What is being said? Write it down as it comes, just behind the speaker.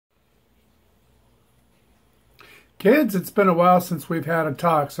Kids, it's been a while since we've had a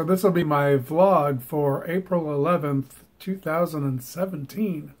talk, so this will be my vlog for April 11th,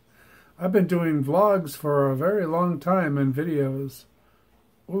 2017. I've been doing vlogs for a very long time and videos.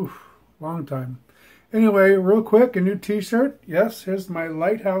 Oof, long time. Anyway, real quick, a new t-shirt. Yes, here's my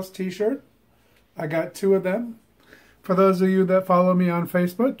Lighthouse t-shirt. I got two of them. For those of you that follow me on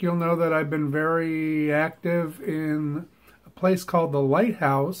Facebook, you'll know that I've been very active in a place called the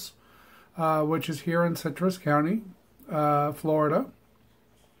Lighthouse, which is here in Citrus County, Florida.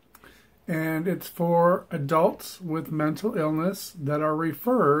 And it's for adults with mental illness that are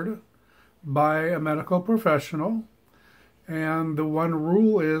referred by a medical professional. And the one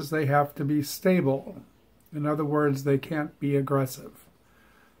rule is they have to be stable. In other words, they can't be aggressive.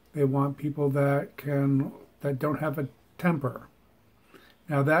 They want people that don't have a temper.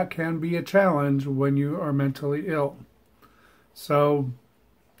 Now that can be a challenge when you are mentally ill. So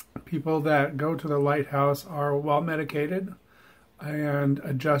people that go to the Lighthouse are well medicated and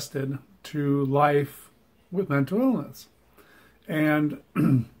adjusted to life with mental illness. And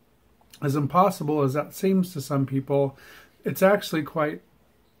as impossible as that seems to some people, it's actually quite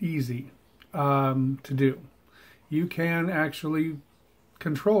easy to do. You can actually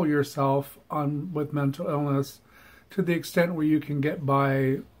control yourself with mental illness to the extent where you can get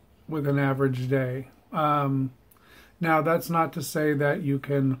by with an average day. Now, that's not to say that you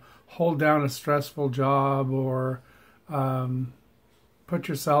can hold down a stressful job or put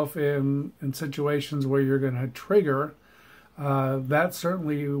yourself in situations where you're going to trigger. That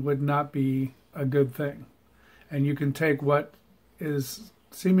certainly would not be a good thing. And you can take what is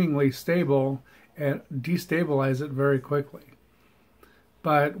seemingly stable and destabilize it very quickly.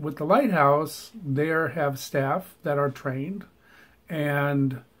 But with the Lighthouse, they have staff that are trained,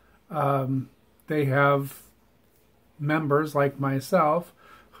 and they have members like myself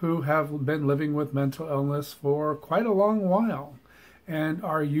who have been living with mental illness for quite a long while and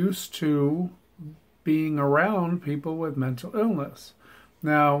are used to being around people with mental illness.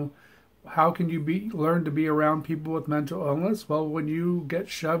 Now, how can you learn to be around people with mental illness? Well, when you get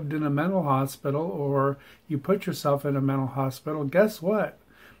shoved in a mental hospital or you put yourself in a mental hospital, guess what?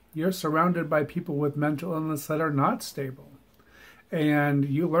 You're surrounded by people with mental illness that are not stable. And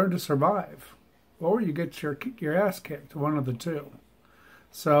you learn to survive. Or you get your ass kicked, one of the two.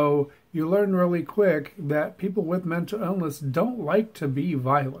 So you learn really quick that people with mental illness don't like to be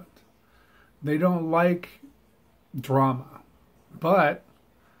violent. They don't like drama. But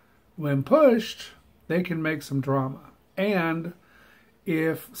when pushed, they can make some drama. And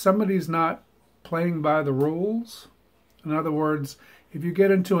if somebody's not playing by the rules, in other words, if you get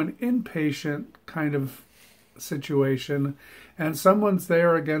into an inpatient kind of situation and someone's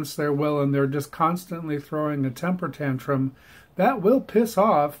there against their will and they're just constantly throwing a temper tantrum, that will piss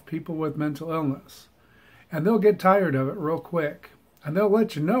off people with mental illness. And they'll get tired of it real quick. And they'll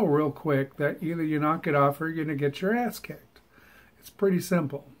let you know real quick that either you knock it off or you're going to get your ass kicked. It's pretty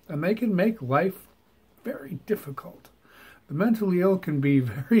simple. And they can make life very difficult. The mentally ill can be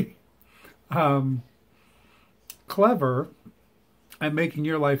very clever at making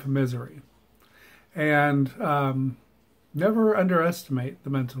your life a misery. And never underestimate the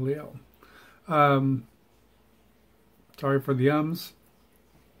mentally ill. Sorry for the ums.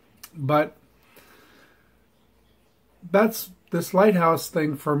 But this Lighthouse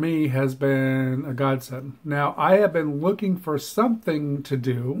thing for me has been a godsend. Now, I have been looking for something to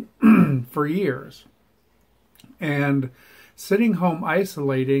do for years. And sitting home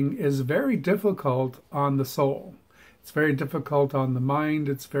isolating is very difficult on the soul. It's very difficult on the mind.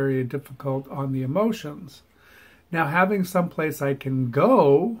 It's very difficult on the emotions. Now, having someplace I can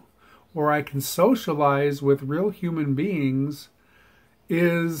go where I can socialize with real human beings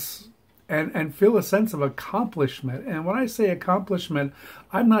is and feel a sense of accomplishment. And when I say accomplishment,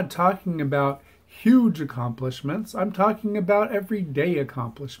 I'm not talking about huge accomplishments. I'm talking about everyday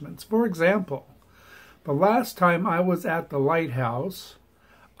accomplishments. For example, the last time I was at the Lighthouse,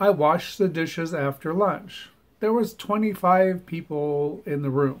 I washed the dishes after lunch. There was 25 people in the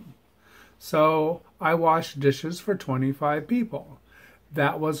room. So I washed dishes for 25 people.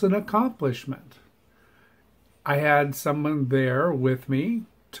 That was an accomplishment. I had someone there with me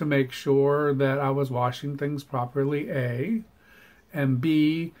to make sure that I was washing things properly, A, and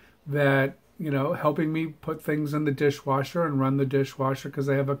B, that, helping me put things in the dishwasher and run the dishwasher, because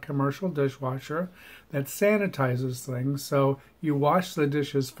I have a commercial dishwasher that sanitizes things. So you wash the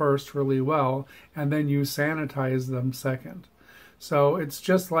dishes first really well, and then you sanitize them second. So it's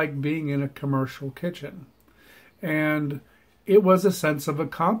just like being in a commercial kitchen. And it was a sense of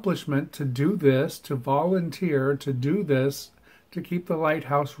accomplishment to do this, to volunteer to do this, to keep the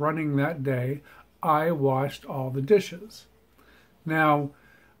Lighthouse running that day I washed all the dishes. Now,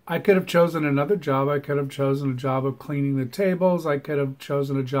 I could have chosen another job. I could have chosen a job of cleaning the tables. I could have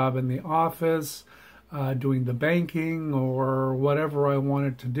chosen a job in the office, doing the banking or whatever I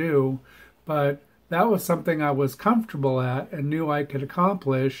wanted to do. But that was something I was comfortable at and knew I could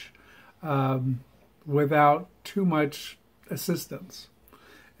accomplish without too much assistance.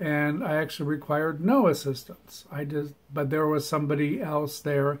 And I actually required no assistance. But there was somebody else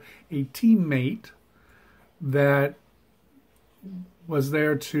there, a teammate, that was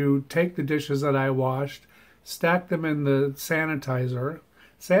there to take the dishes that I washed, stack them in the sanitizer,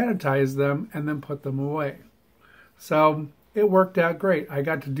 sanitize them, and then put them away. So it worked out great. I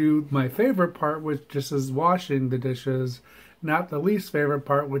got to do my favorite part, which just is washing the dishes, not the least favorite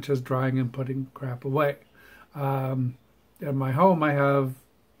part, which is drying and putting crap away. In my home, I have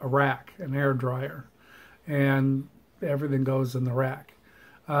a rack, an air dryer, and everything goes in the rack,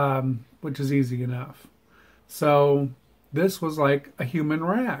 which is easy enough. So this was like a human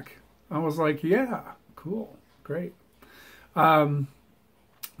rack. I was like, yeah, cool, great.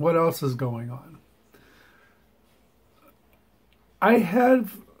 What else is going on? I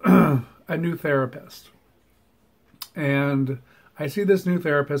have a new therapist, and I see this new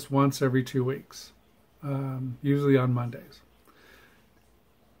therapist once every 2 weeks, usually on Mondays.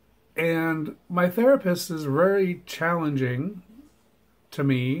 And my therapist is very challenging to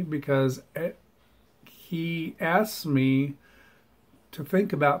me because he asks me to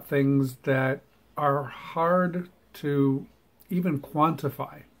think about things that are hard to even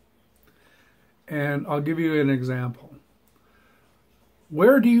quantify. And I'll give you an example.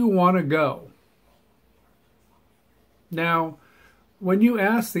 Where do you want to go? Now, when you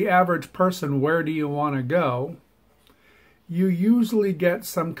ask the average person, where do you want to go, you usually get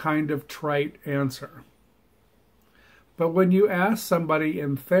some kind of trite answer. But when you ask somebody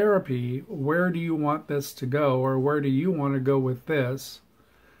in therapy, where do you want this to go, or where do you want to go with this,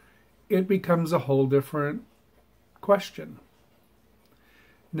 it becomes a whole different question.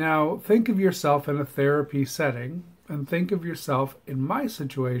 Now, think of yourself in a therapy setting, and think of yourself in my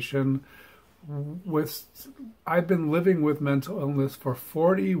situation I've been living with mental illness for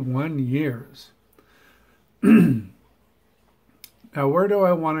 41 years. Now, where do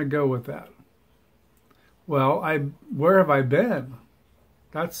I want to go with that? Well, where have I been?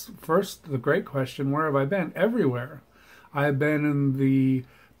 That's first the great question. Where have I been? Everywhere. I've been in the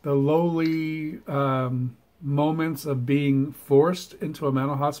lowly moments of being forced into a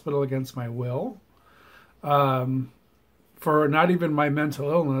mental hospital against my will, for not even my mental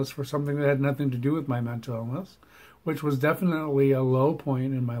illness, for something that had nothing to do with my mental illness, which was definitely a low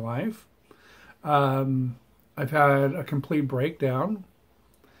point in my life. I've had a complete breakdown,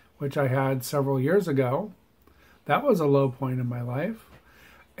 which I had several years ago. That was a low point in my life.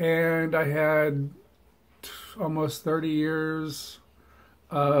 And I had almost 30 years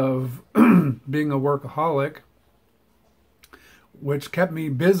of being a workaholic, which kept me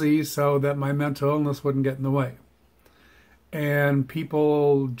busy so that my mental illness wouldn't get in the way. And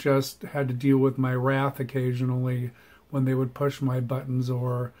people just had to deal with my wrath occasionally when they would push my buttons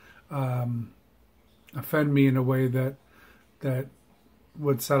or offend me in a way that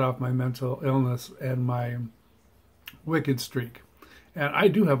would set off my mental illness and my wicked streak. And I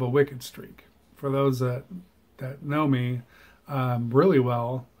do have a wicked streak. For those that know me really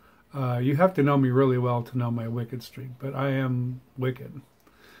well, you have to know me really well to know my wicked streak, but I am wicked.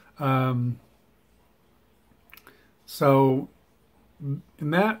 So in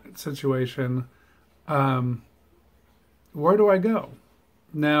that situation, where do I go?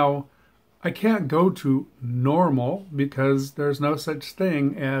 Now, I can't go to normal because there's no such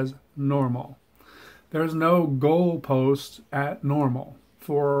thing as normal. There's no goalpost at normal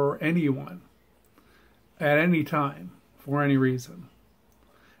for anyone at any time for any reason.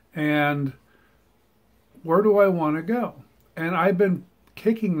 And where do I want to go? And I've been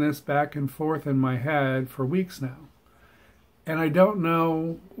kicking this back and forth in my head for weeks now. And I don't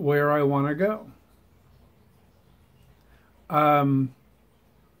know where I want to go.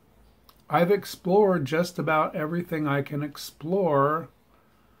 I've explored just about everything I can explore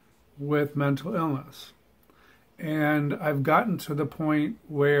with mental illness. And I've gotten to the point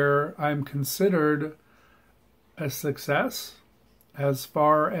where I'm considered a success as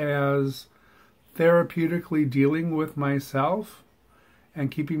far as therapeutically dealing with myself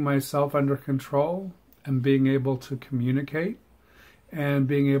and keeping myself under control and being able to communicate and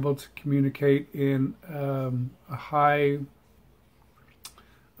being able to communicate in a high,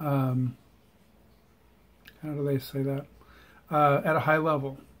 how do they say that? At a high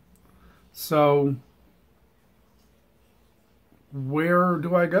level. So where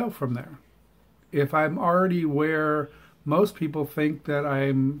do I go from there? if I'm already where most people think that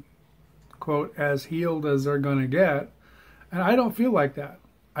I'm, quote, as healed as they're going to get, and I don't feel like that.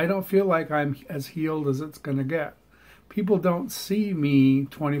 I don't feel like I'm as healed as it's going to get. People don't see me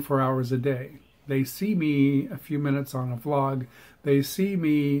 24 hours a day. They see me a few minutes on a vlog. They see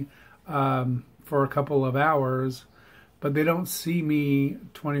me for a couple of hours, but they don't see me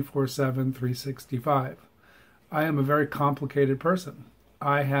 24/7, 365. I am a very complicated person.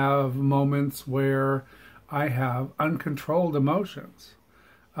 I have moments where I have uncontrolled emotions,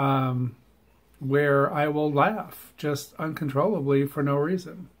 where I will laugh just uncontrollably for no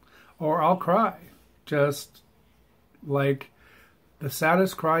reason, or I'll cry, just like the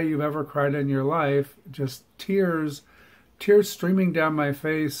saddest cry you've ever cried in your life, just tears streaming down my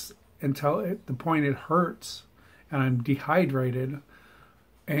face until the point it hurts, and I'm dehydrated,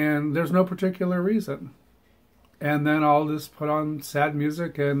 and there's no particular reason. And then I'll just put on sad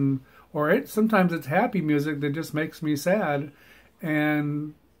music, sometimes it's happy music that just makes me sad,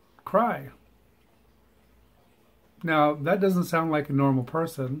 and cry. Now, that doesn't sound like a normal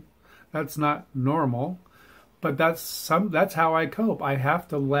person. That's not normal, but that's how I cope. I have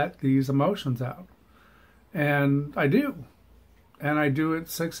to let these emotions out. And I do. And I do it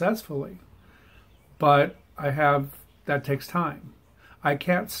successfully. But that takes time. I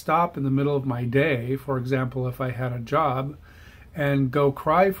can't stop in the middle of my day, for example, if I had a job, and go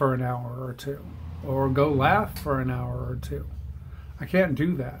cry for an hour or two, or go laugh for an hour or two. I can't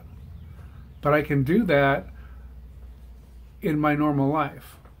do that. But I can do that in my normal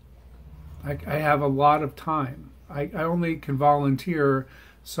life. I have a lot of time. I only can volunteer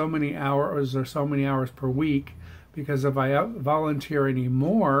so many hours per week, because if I volunteer any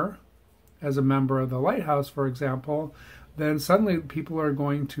more as a member of the Lighthouse, for example, then suddenly people are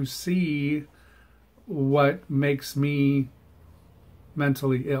going to see what makes me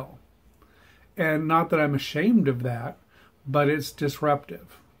mentally ill. And not that I'm ashamed of that, but it's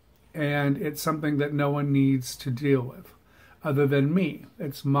disruptive. And it's something that no one needs to deal with other than me.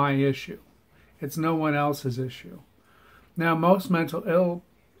 It's my issue. It's no one else's issue. Now, most mental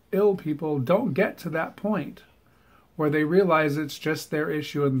ill people don't get to that point where they realize it's just their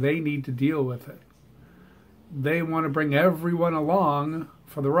issue and they need to deal with it. They want to bring everyone along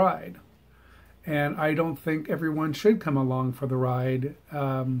for the ride. And I don't think everyone should come along for the ride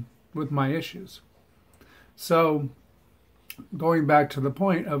with my issues. So, going back to the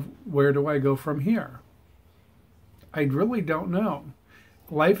point of where do I go from here? I really don't know.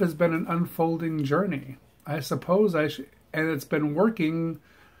 Life has been an unfolding journey. I suppose and it's been working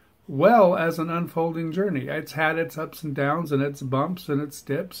well as an unfolding journey. It's had its ups and downs and its bumps and its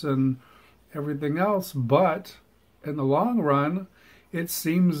dips and everything else, but in the long run, it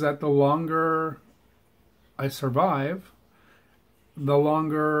seems that the longer I survive, the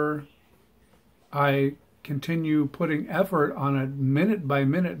longer I continue putting effort on a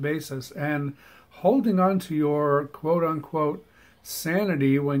minute-by-minute basis and holding on to your quote-unquote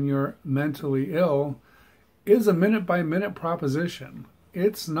sanity when you're mentally ill is a minute-by-minute proposition.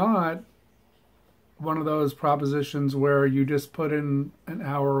 It's not one of those propositions where you just put in an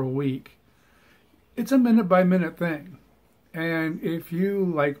hour a week. It's a minute-by-minute thing. And if you,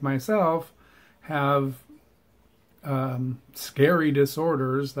 like myself, have scary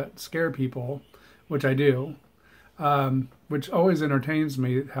disorders that scare people, which I do, which always entertains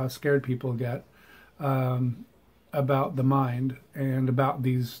me how scared people get about the mind and about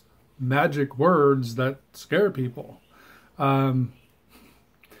these magic words that scare people. I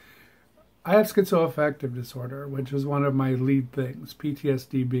have schizoaffective disorder, which is one of my lead things,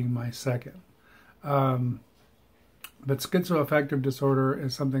 PTSD being my second. But schizoaffective disorder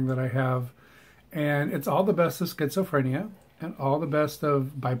is something that I have, and it's all the best of schizophrenia and all the best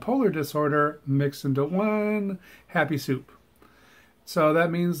of bipolar disorder mixed into one happy soup. So that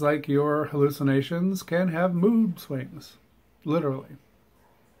means like your hallucinations can have mood swings, literally.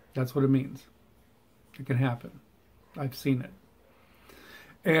 That's what it means. It can happen. I've seen it.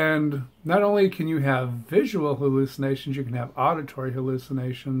 And not only can you have visual hallucinations, you can have auditory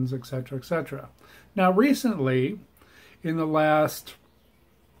hallucinations, etc., etc. Now, recently, in the last,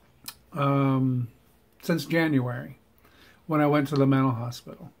 since January, when I went to the mental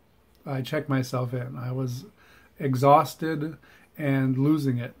hospital, I checked myself in. I was exhausted and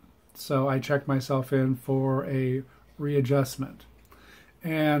losing it. So I checked myself in for a readjustment.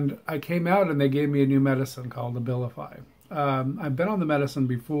 And I came out and they gave me a new medicine called Abilify. I've been on the medicine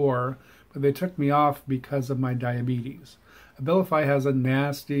before, but they took me off because of my diabetes. Abilify has a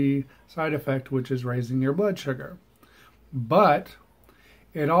nasty side effect, which is raising your blood sugar. But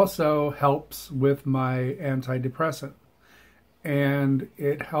it also helps with my antidepressant. And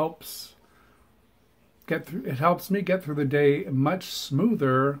it helps it helps me get through the day much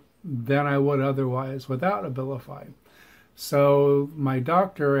smoother than I would otherwise without Abilify. So my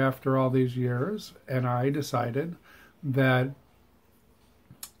doctor, after all these years, and I decided that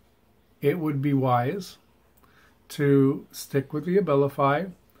it would be wise to stick with the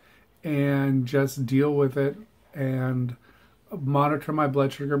Abilify and just deal with it and monitor my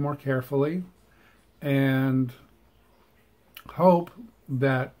blood sugar more carefully and hope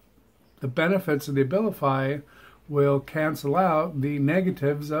that the benefits of the Abilify will cancel out the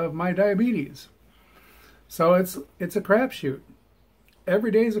negatives of my diabetes. So it's a crapshoot.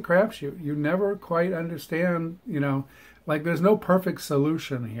 Every day is a crapshoot. You never quite understand, like there's no perfect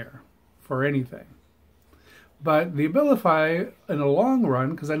solution here for anything. But the Abilify, in the long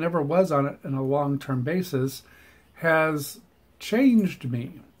run, because I never was on it in a long-term basis, has changed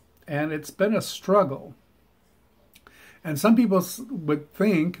me. And it's been a struggle. And some people would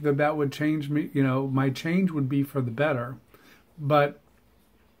think that that would change me, my change would be for the better. But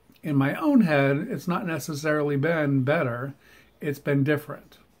in my own head, it's not necessarily been better. It's been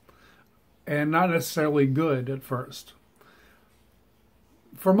different. And not necessarily good at first.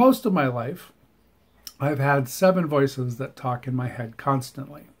 For most of my life, I've had 7 voices that talk in my head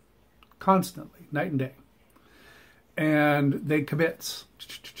constantly. Constantly, night and day. And they kibitz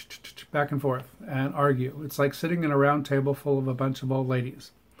back and forth and argue. It's like sitting in a round table full of a bunch of old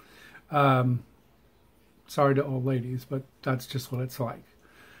ladies. Sorry to old ladies, but that's just what it's like.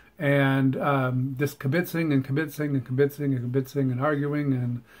 And this kibitzing and kibitzing and kibitzing and kibitzing and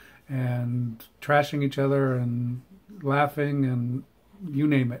arguing and trashing each other and laughing and you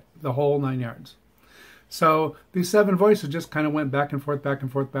name it, the whole 9 yards. So these 7 voices just kind of went back and forth, back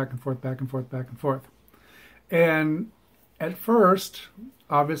and forth, back and forth, back and forth, back and forth. And at first,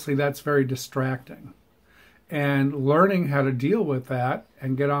 obviously, that's very distracting. And learning how to deal with that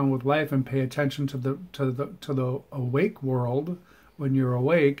and get on with life and pay attention to the awake world when you're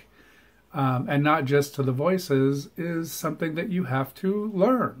awake, and not just to the voices, is something that you have to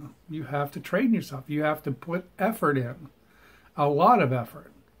learn. You have to train yourself. You have to put effort in, a lot of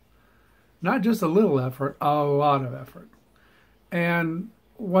effort. Not just a little effort, a lot of effort. And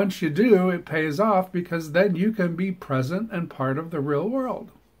once you do, it pays off because then you can be present and part of the real world.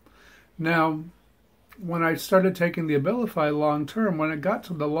 Now, when I started taking the Abilify long-term, when it got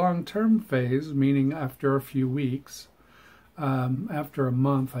to the long-term phase, meaning after a few weeks, after a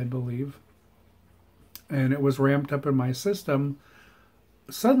month, I believe, and it was ramped up in my system,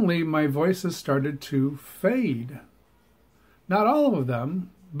 suddenly my voices started to fade. Not all of them,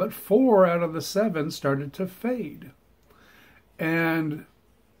 but 4 out of the 7 started to fade. And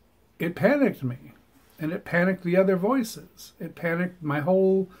it panicked me. And it panicked the other voices. It panicked, my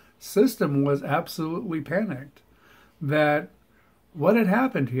whole system was absolutely panicked. That what had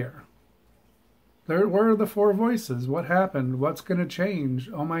happened here? Where are the 4 voices? What happened? What's going to change?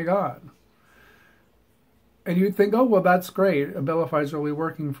 Oh my God. And you'd think, oh, well, that's great. Abilify is really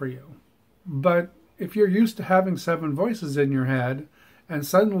working for you. But if you're used to having 7 voices in your head, and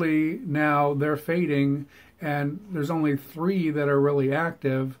suddenly now they're fading, and there's only 3 that are really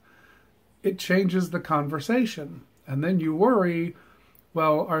active, it changes the conversation. And then you worry,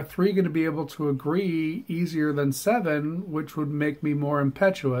 well, are 3 going to be able to agree easier than 7, which would make me more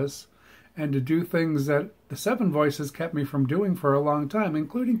impetuous, and to do things that the 7 voices kept me from doing for a long time,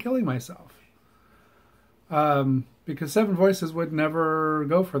 including killing myself. Because 7 voices would never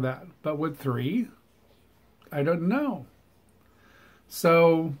go for that. But with 3, I don't know.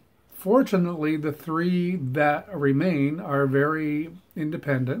 So, fortunately, the 3 that remain are very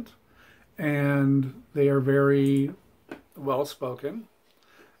independent, and they are very well-spoken,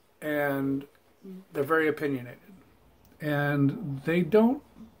 and they're very opinionated. And they don't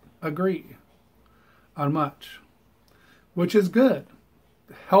agree on much, which is good,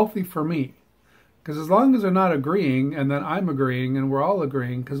 healthy for me. Because as long as they're not agreeing, and then I'm agreeing, and we're all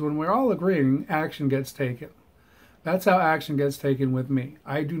agreeing, because when we're all agreeing, action gets taken. That's how action gets taken with me.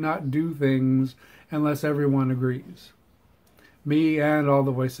 I do not do things unless everyone agrees. Me and all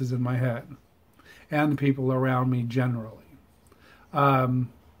the voices in my head. And the people around me generally. I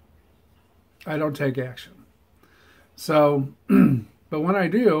don't take action. So, but when I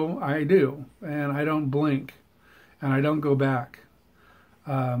do, I do. And I don't blink. And I don't go back.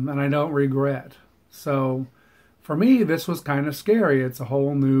 And I don't regret. So, for me, this was kind of scary. It's a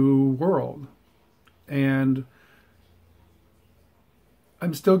whole new world. And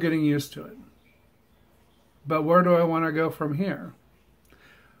I'm still getting used to it. But where do I want to go from here?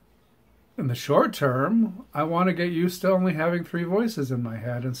 In the short term, I want to get used to only having 3 voices in my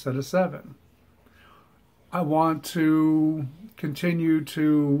head instead of 7. I want to continue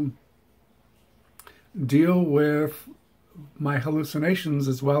to deal with my hallucinations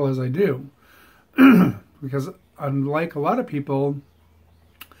as well as I do. Because unlike a lot of people,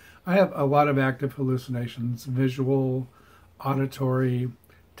 I have a lot of active hallucinations: visual, auditory,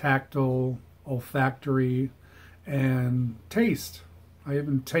 tactile, olfactory, and taste. I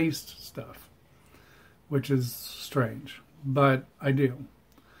even taste stuff, which is strange, but I do.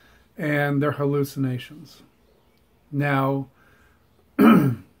 And they're hallucinations. Now,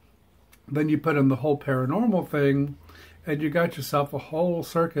 then you put in the whole paranormal thing, and you got yourself a whole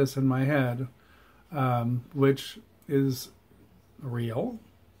circus in my head, which is real,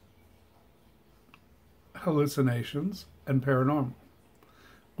 hallucinations, and paranormal,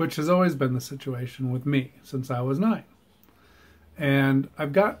 which has always been the situation with me since I was 9. And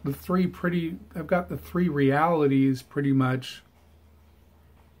I've got the three realities pretty much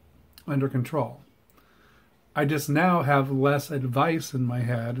under control. I just now have less advice in my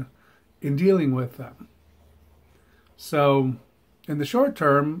head in dealing with them. So in the short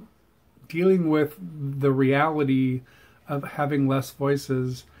term, dealing with the reality of having less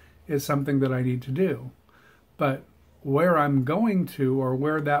voices is something that I need to do. But where I'm going to, or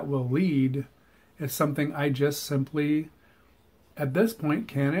where that will lead, is something I just simply, at this point,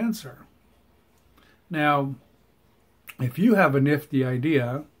 can't answer. Now, if you have a nifty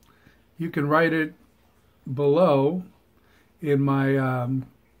idea, you can write it below in my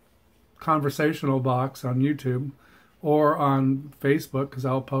conversational box on YouTube or on Facebook, because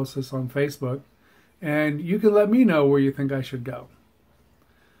I'll post this on Facebook, and you can let me know where you think I should go.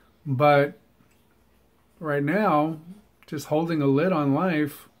 But right now, just holding a lid on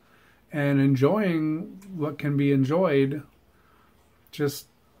life and enjoying what can be enjoyed, just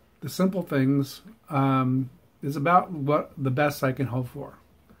the simple things, is about what the best I can hope for.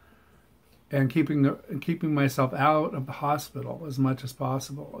 And keeping myself out of the hospital as much as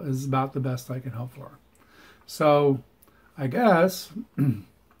possible is about the best I can hope for. So I guess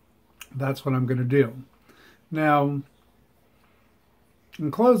that's what I'm going to do. Now, in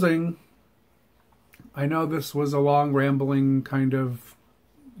closing, I know this was a long, rambling kind of,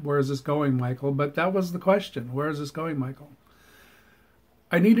 where is this going, Michael? But that was the question. Where is this going, Michael?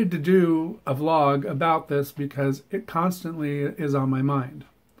 I needed to do a vlog about this because it constantly is on my mind.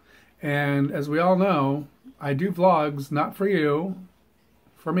 And as we all know, I do vlogs not for you,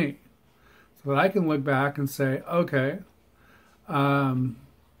 for me. So that I can look back and say, okay, that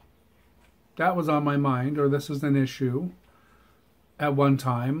was on my mind, or this is an issue at one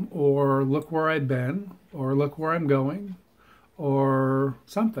time, or look where I've been, or look where I'm going, or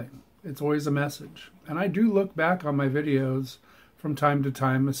something. It's always a message. And I do look back on my videos from time to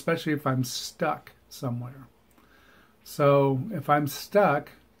time, especially if I'm stuck somewhere. So if I'm stuck,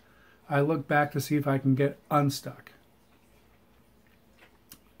 I look back to see if I can get unstuck.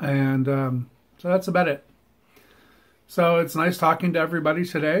 And so that's about it. So it's nice talking to everybody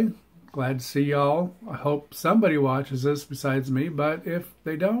today. Glad to see y'all. I hope somebody watches this besides me, but if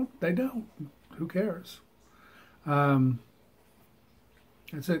they don't, they don't. Who cares? That's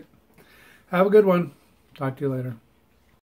it. Have a good one. Talk to you later.